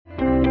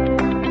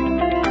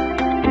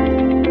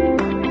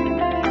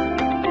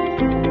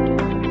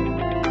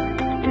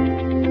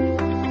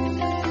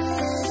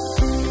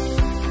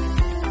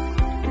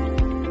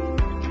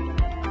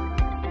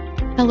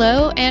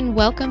Hello and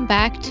welcome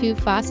back to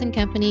Foss &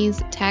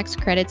 Company's Tax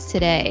Credits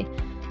Today.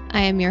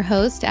 I am your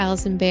host,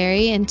 Allison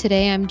Berry, and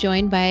today I'm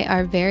joined by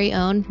our very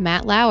own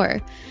Matt Lauer.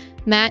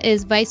 Matt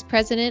is Vice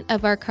President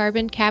of our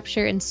Carbon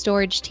Capture and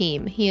Storage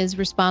team. He is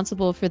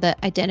responsible for the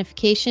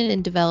identification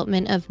and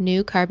development of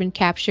new carbon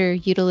capture,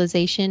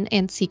 utilization,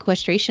 and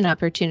sequestration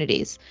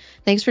opportunities.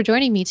 Thanks for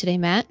joining me today,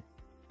 Matt.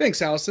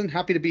 Thanks, Allison.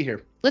 Happy to be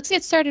here. Let's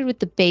get started with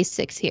the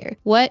basics here.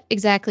 What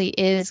exactly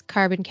is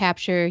carbon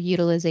capture,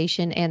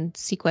 utilization, and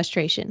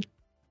sequestration?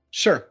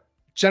 Sure.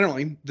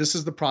 Generally, this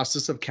is the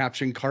process of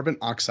capturing carbon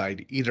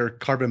oxide, either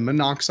carbon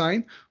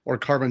monoxide or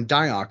carbon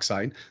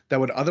dioxide, that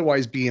would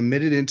otherwise be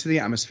emitted into the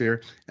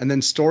atmosphere, and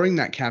then storing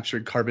that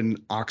captured carbon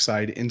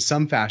oxide in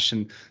some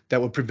fashion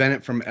that would prevent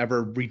it from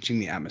ever reaching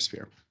the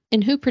atmosphere.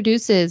 And who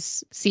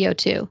produces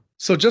CO2?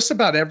 So just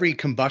about every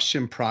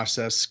combustion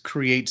process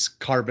creates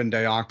carbon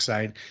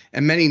dioxide,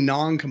 and many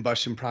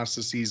non-combustion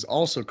processes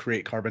also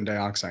create carbon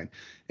dioxide.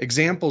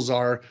 Examples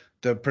are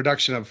the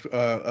production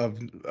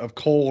of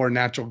coal or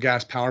natural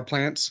gas power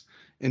plants,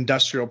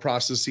 industrial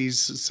processes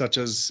such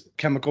as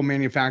chemical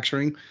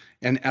manufacturing,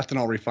 and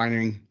ethanol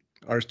refining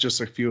are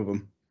just a few of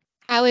them.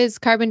 How is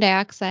carbon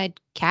dioxide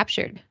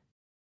captured?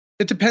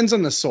 It depends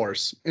on the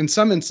source. In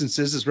some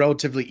instances, it's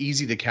relatively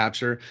easy to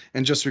capture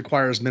and just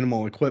requires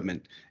minimal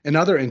equipment. In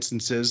other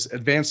instances,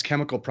 advanced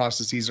chemical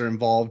processes are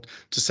involved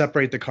to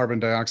separate the carbon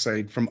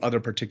dioxide from other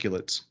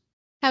particulates.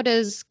 How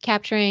does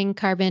capturing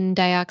carbon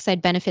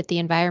dioxide benefit the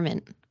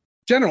environment?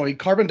 Generally,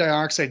 carbon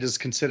dioxide is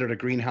considered a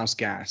greenhouse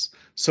gas.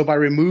 So by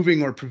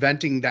removing or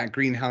preventing that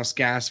greenhouse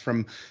gas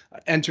from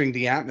entering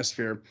the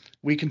atmosphere,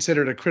 we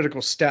consider it a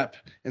critical step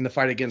in the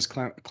fight against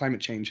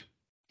climate change.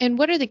 And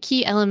what are the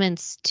key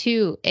elements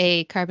to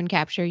a carbon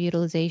capture,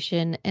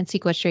 utilization, and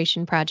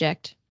sequestration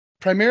project?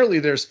 Primarily,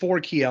 there's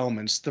four key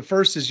elements. The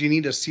first is you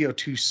need a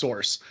CO2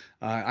 source.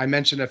 I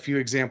mentioned a few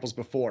examples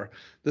before.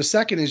 The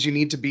second is you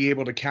need to be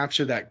able to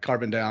capture that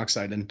carbon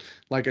dioxide. And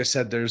like I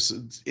said,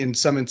 in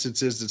some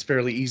instances, it's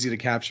fairly easy to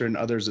capture, and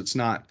others it's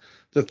not.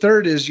 The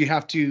third is you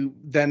have to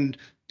then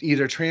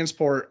either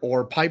transport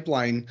or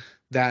pipeline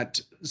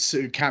that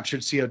captured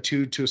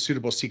CO2 to a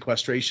suitable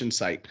sequestration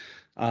site.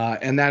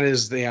 And that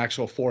is the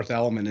actual fourth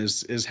element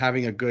is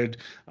having a good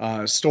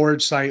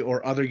storage site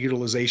or other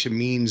utilization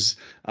means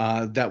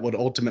that would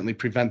ultimately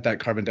prevent that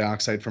carbon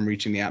dioxide from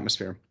reaching the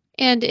atmosphere.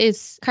 And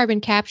is carbon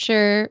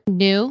capture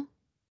new?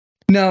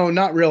 No,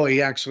 not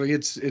really. Actually,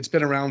 it's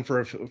been around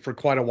for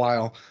quite a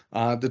while.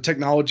 The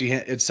technology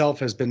itself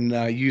has been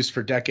used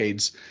for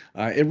decades.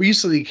 It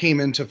recently came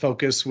into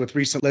focus with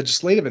recent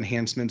legislative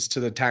enhancements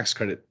to the tax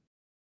credit.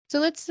 So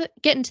let's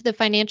get into the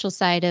financial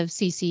side of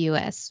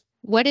CCUS.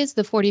 What is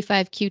the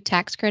 45Q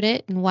tax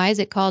credit and why is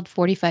it called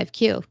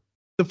 45Q?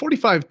 The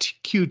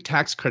 45Q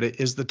tax credit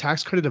is the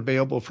tax credit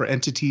available for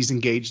entities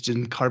engaged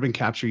in carbon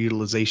capture,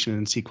 utilization,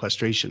 and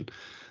sequestration.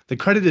 The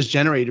credit is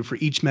generated for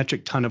each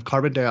metric ton of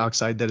carbon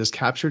dioxide that is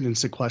captured and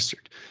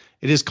sequestered.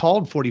 It is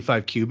called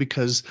 45Q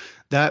because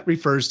that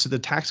refers to the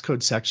tax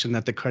code section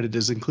that the credit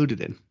is included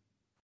in.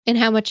 And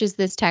how much is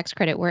this tax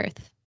credit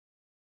worth?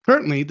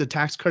 Currently, the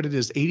tax credit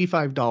is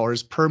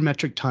 $85 per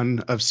metric ton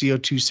of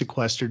CO2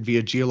 sequestered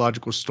via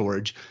geological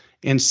storage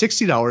and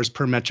 $60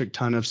 per metric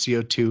ton of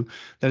CO2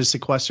 that is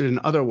sequestered in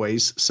other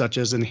ways, such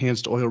as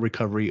enhanced oil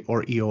recovery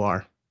or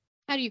EOR.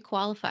 How do you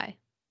qualify?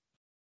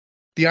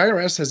 The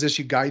IRS has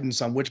issued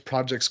guidance on which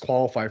projects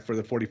qualify for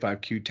the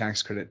 45Q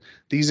tax credit.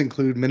 These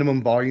include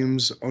minimum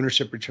volumes,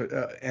 ownership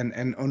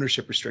and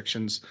ownership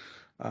restrictions,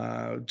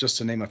 just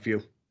to name a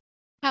few.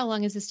 How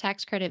long is this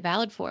tax credit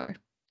valid for?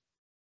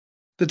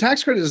 The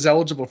tax credit is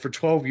eligible for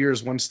 12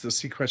 years once the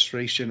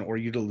sequestration or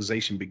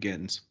utilization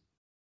begins.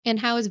 And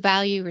how is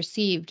value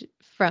received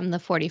from the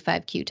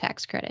 45Q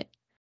tax credit?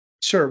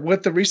 Sure.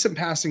 With the recent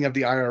passing of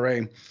the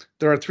IRA,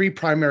 there are three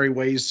primary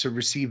ways to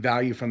receive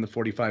value from the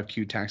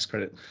 45Q tax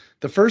credit.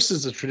 The first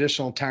is a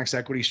traditional tax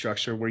equity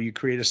structure where you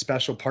create a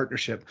special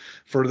partnership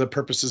for the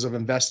purposes of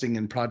investing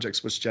in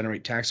projects which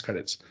generate tax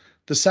credits.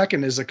 The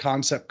second is a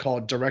concept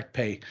called direct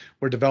pay,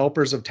 where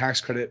developers of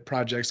tax credit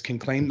projects can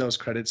claim those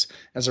credits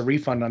as a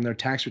refund on their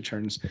tax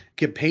returns,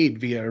 get paid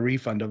via a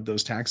refund of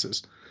those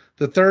taxes.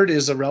 The third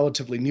is a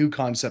relatively new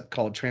concept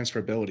called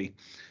transferability.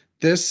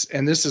 This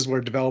is where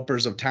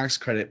developers of tax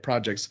credit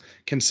projects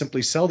can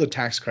simply sell the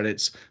tax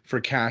credits for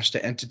cash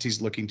to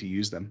entities looking to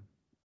use them.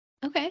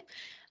 Okay.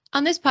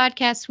 On this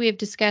podcast, we have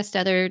discussed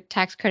other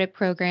tax credit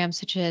programs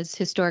such as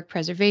historic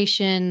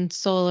preservation,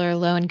 solar,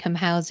 low-income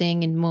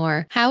housing, and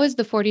more. How is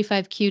the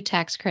 45Q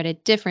tax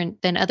credit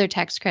different than other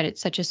tax credits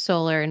such as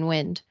solar and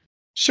wind?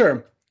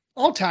 Sure.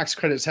 All tax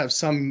credits have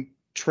some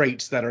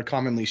traits that are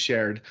commonly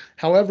shared.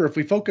 However, if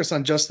we focus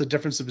on just the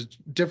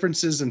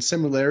differences and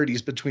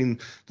similarities between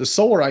the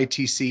solar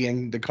ITC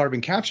and the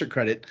carbon capture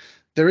credit,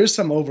 there is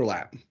some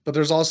overlap, but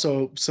there's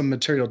also some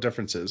material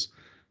differences.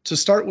 To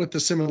start with the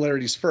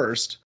similarities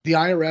first, the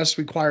IRS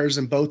requires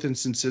in both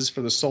instances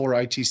for the solar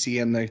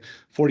ITC and the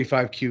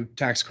 45Q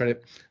tax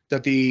credit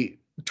that the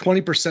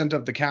 20%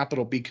 of the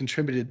capital be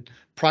contributed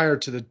prior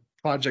to the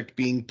project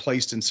being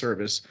placed in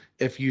service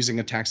if using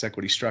a tax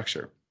equity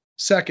structure.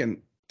 Second,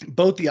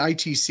 Both the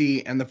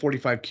ITC and the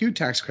 45Q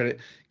tax credit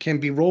can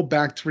be rolled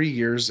back 3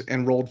 years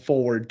and rolled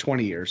forward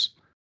 20 years.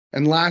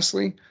 And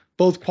lastly,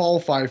 both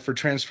qualify for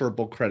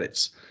transferable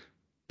credits,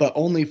 but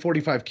only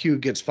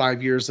 45Q gets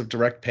 5 years of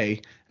direct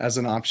pay as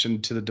an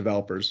option to the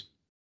developers.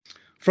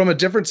 From a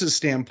differences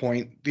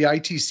standpoint, the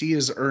ITC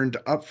is earned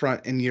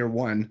upfront in year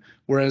 1,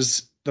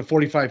 whereas the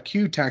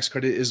 45Q tax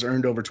credit is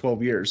earned over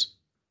 12 years.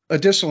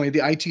 Additionally, the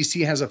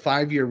ITC has a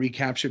 5-year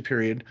recapture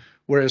period,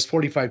 whereas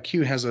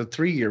 45Q has a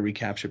 3-year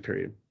recapture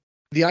period.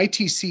 The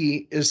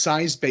ITC is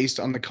sized based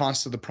on the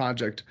cost of the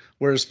project,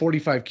 whereas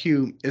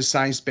 45Q is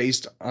sized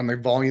based on the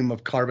volume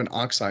of carbon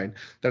oxide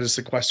that is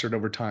sequestered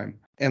over time.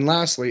 And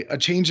lastly, a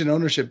change in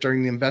ownership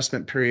during the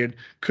investment period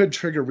could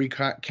trigger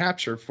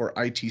recapture for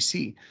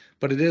ITC,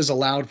 but it is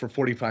allowed for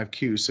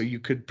 45Q, so you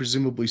could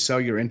presumably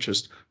sell your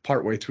interest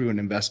partway through an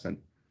investment.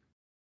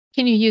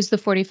 Can you use the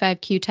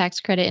 45Q tax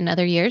credit in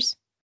other years?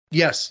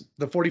 Yes,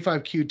 the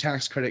 45Q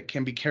tax credit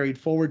can be carried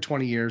forward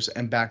 20 years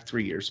and back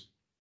 3 years.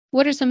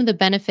 What are some of the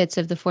benefits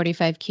of the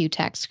 45Q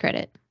tax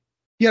credit?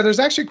 Yeah, there's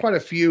actually quite a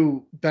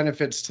few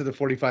benefits to the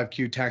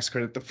 45Q tax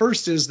credit. The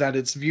first is that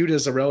it's viewed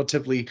as a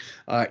relatively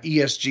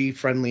ESG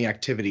friendly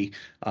activity.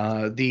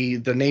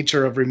 The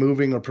nature of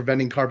removing or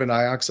preventing carbon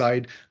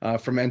dioxide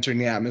from entering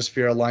the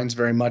atmosphere aligns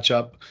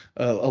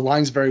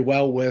very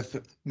well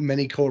with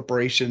many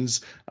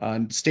corporations'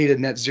 stated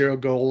net zero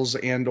goals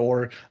and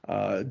or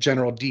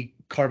general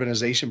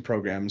decarbonization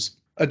programs.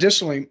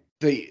 Additionally,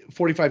 the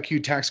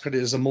 45Q tax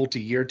credit is a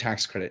multi-year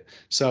tax credit.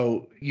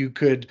 So you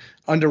could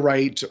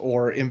underwrite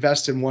or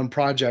invest in one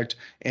project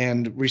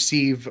and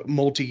receive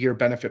multi-year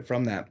benefit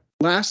from that.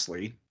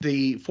 Lastly,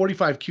 the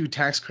 45Q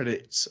tax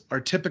credits are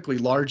typically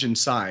large in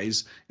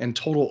size and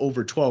total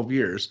over 12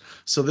 years.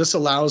 So this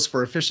allows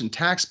for efficient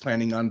tax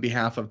planning on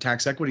behalf of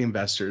tax equity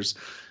investors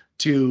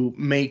to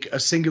make a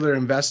singular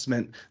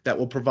investment that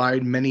will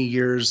provide many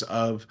years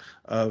of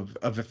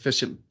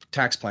efficient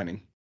tax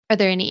planning. Are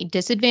there any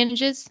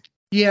disadvantages?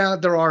 Yeah,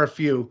 there are a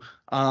few.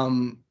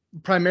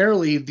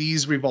 Primarily,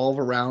 these revolve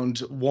around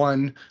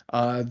one,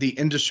 the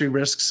industry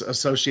risks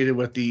associated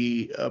with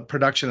the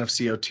production of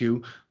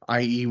CO2,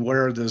 i.e.,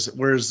 where is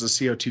the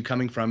CO2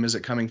 coming from? Is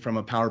it coming from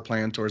a power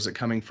plant or is it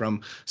coming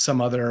from some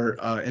other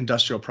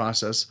industrial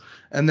process?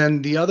 And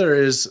then the other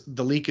is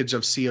the leakage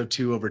of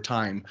CO2 over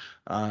time.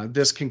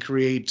 This can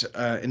create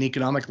an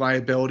economic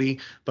liability,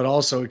 but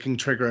also it can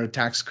trigger a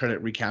tax credit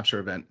recapture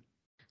event.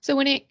 So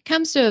when it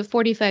comes to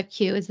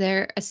 45Q, is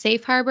there a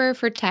safe harbor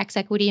for tax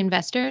equity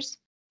investors?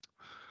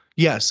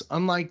 Yes,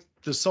 unlike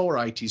the solar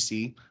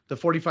ITC, the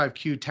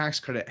 45Q tax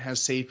credit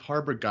has safe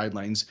harbor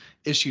guidelines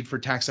issued for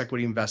tax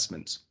equity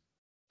investments.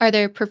 Are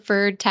there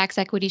preferred tax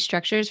equity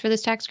structures for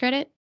this tax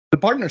credit? The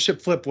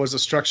partnership flip was a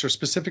structure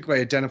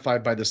specifically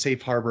identified by the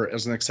safe harbor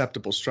as an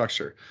acceptable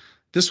structure.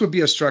 This would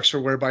be a structure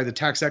whereby the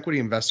tax equity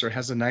investor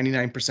has a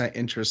 99%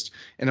 interest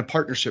in a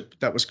partnership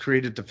that was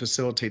created to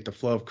facilitate the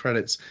flow of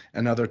credits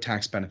and other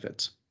tax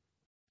benefits.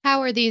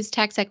 How are these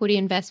tax equity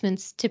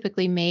investments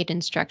typically made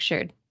and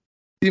structured?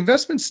 The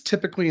investments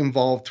typically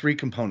involve 3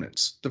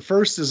 components. The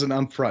first is an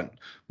upfront,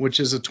 which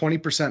is a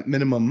 20%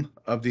 minimum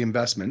of the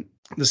investment.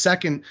 The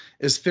second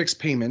is fixed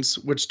payments,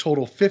 which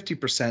total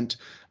 50%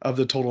 of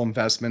the total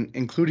investment,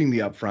 including the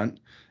upfront.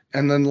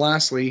 And then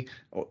lastly,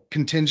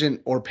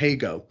 contingent or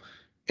pay-go.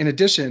 In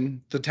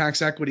addition, the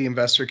tax equity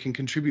investor can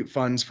contribute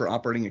funds for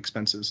operating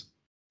expenses.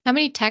 How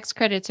many tax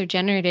credits are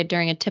generated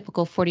during a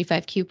typical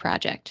 45Q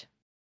project?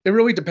 It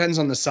really depends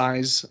on the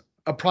size.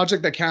 A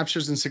project that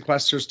captures and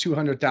sequesters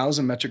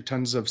 200,000 metric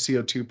tons of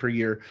CO2 per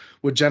year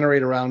would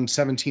generate around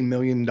 $17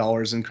 million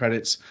in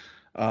credits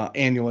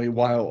annually,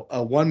 while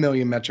a 1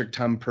 million metric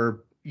ton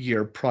per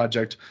year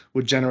project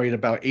would generate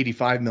about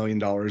 $85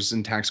 million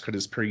in tax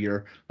credits per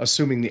year,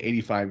 assuming the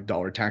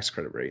 $85 tax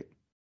credit rate.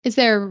 Is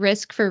there a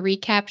risk for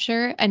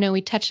recapture? I know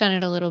we touched on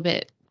it a little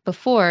bit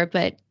before,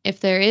 but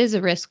if there is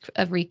a risk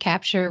of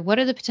recapture, what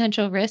are the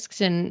potential risks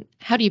and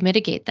how do you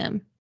mitigate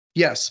them?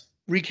 Yes,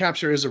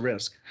 recapture is a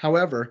risk.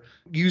 However,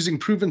 using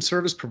proven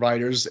service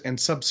providers and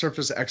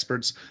subsurface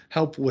experts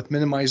help with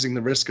minimizing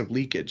the risk of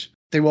leakage.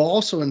 They will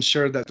also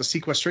ensure that the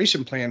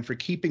sequestration plan for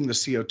keeping the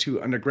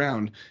CO2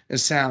 underground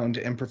is sound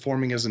and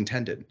performing as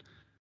intended.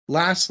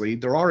 Lastly,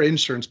 there are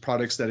insurance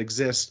products that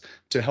exist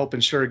to help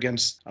insure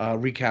against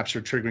recapture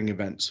triggering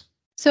events.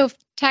 So if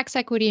tax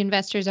equity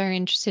investors are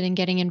interested in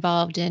getting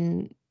involved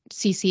in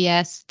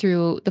CCS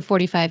through the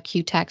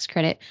 45Q tax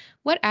credit,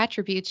 what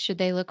attributes should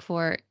they look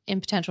for in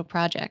potential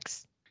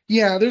projects?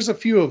 Yeah, there's a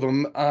few of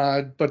them,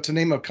 but to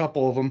name a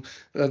couple of them,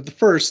 the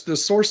first, the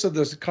source of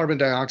the carbon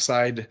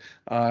dioxide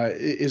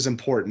is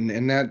important,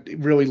 and that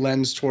really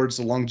lends towards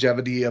the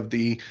longevity of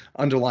the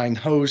underlying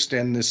host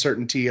and the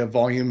certainty of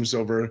volumes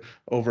over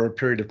a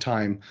period of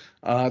time.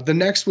 The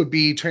next would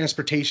be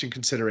transportation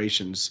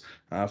considerations.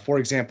 For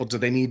example, do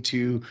they need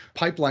to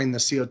pipeline the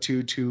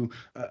CO2 to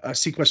a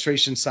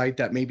sequestration site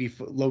that may be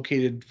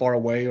located far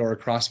away or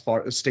across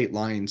state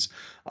lines?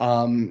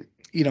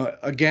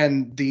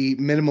 again, the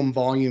minimum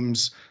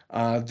volumes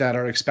that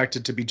are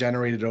expected to be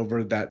generated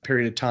over that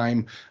period of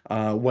time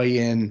weigh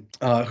in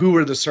who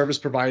are the service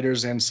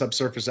providers and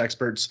subsurface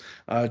experts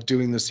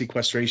doing the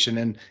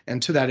sequestration,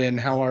 and to that end,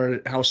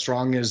 how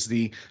strong is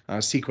the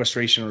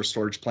sequestration or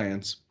storage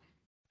plans.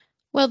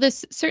 Well,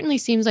 this certainly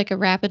seems like a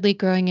rapidly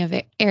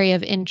growing area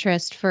of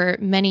interest for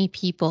many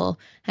people.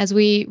 As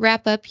we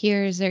wrap up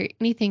here, is there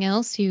anything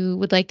else you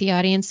would like the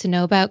audience to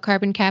know about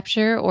carbon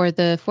capture or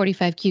the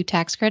 45Q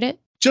tax credit?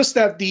 Just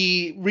that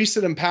the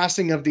recent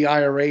passing of the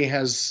IRA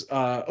has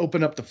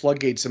opened up the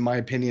floodgates, in my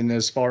opinion,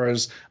 as far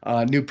as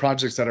new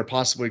projects that are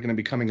possibly going to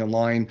be coming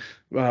online.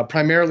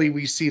 Primarily,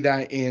 we see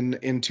that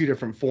in two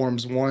different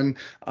forms. One,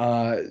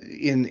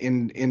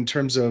 in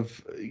terms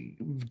of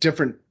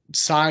different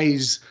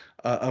size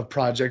of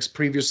projects.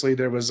 Previously,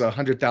 there was a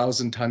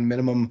 100,000 ton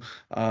minimum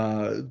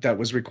that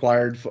was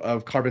required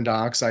of carbon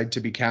dioxide to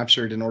be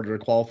captured in order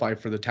to qualify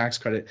for the tax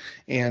credit.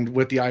 And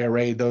with the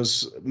IRA,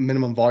 those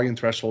minimum volume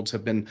thresholds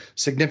have been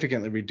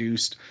significantly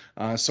reduced.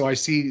 So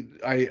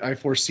I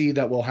foresee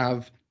that we'll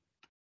have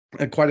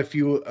quite a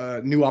few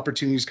new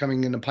opportunities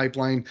coming in the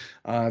pipeline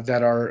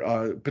that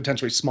are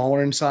potentially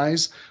smaller in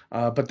size,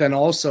 but then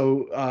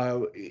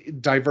also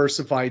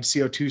diversified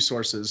CO2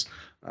 sources.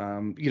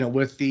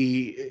 With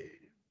the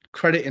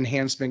credit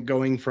enhancement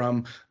going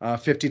from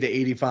 50 to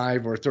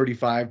 85 or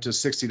 35 to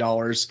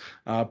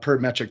 $60 per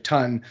metric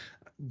ton,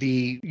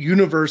 the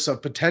universe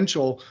of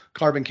potential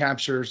carbon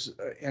captures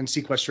and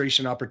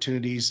sequestration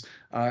opportunities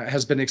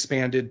has been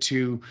expanded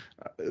to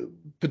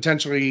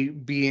potentially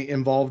be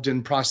involved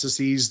in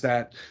processes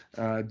that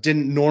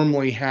didn't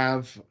normally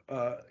have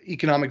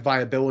economic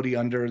viability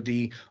under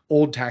the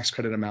old tax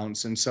credit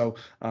amounts. And so,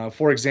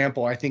 for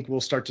example, I think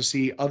we'll start to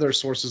see other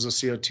sources of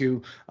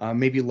CO2,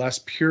 maybe less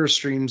pure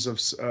streams of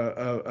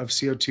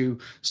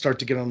CO2 start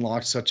to get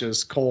unlocked, such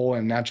as coal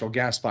and natural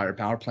gas-fired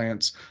power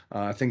plants,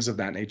 things of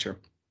that nature.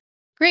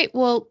 Great.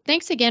 Well,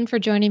 thanks again for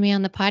joining me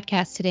on the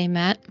podcast today,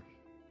 Matt.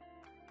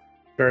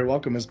 Very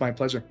welcome. It's my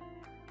pleasure.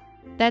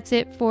 That's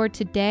it for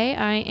today.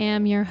 I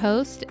am your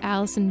host,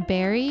 Allison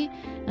Berry.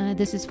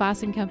 This is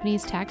Foss &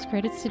 Company's Tax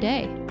Credits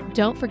Today.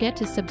 Don't forget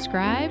to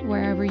subscribe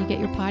wherever you get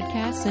your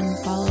podcasts and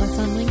follow us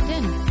on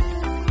LinkedIn.